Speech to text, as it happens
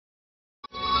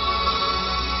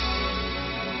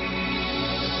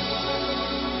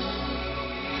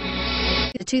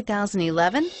The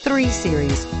 2011 3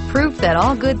 Series. Proof that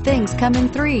all good things come in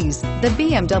threes. The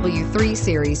BMW 3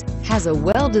 Series has a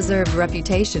well-deserved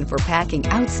reputation for packing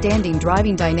outstanding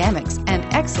driving dynamics and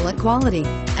excellent quality,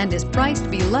 and is priced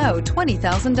below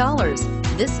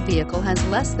 $20,000. This vehicle has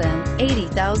less than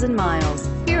 80,000 miles.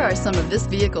 Here are some of this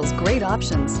vehicle's great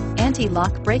options: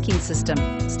 anti-lock braking system,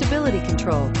 stability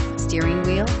control, steering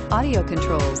wheel audio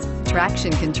controls,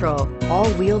 traction control,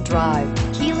 all-wheel drive,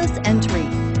 keyless entry,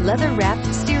 leather-wrapped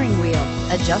steering wheel,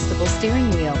 adjustable steering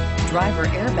wheel, driver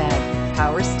airbag,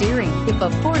 power steering. If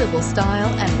affordable style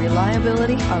and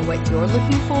reliability are what you're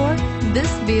looking for,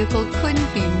 this vehicle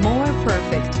couldn't be more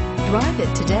perfect. Drive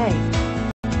it today.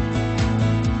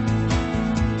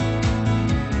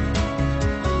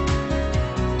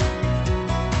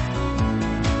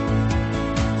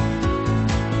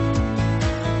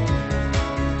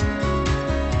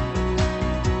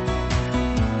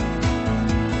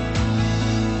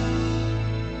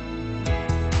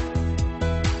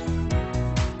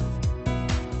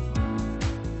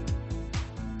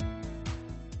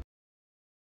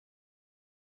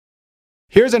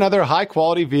 Here's another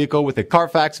high-quality vehicle with a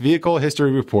Carfax Vehicle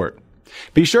History Report.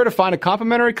 Be sure to find a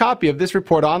complimentary copy of this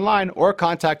report online or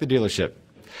contact the dealership.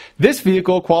 This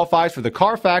vehicle qualifies for the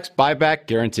Carfax Buyback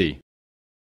Guarantee.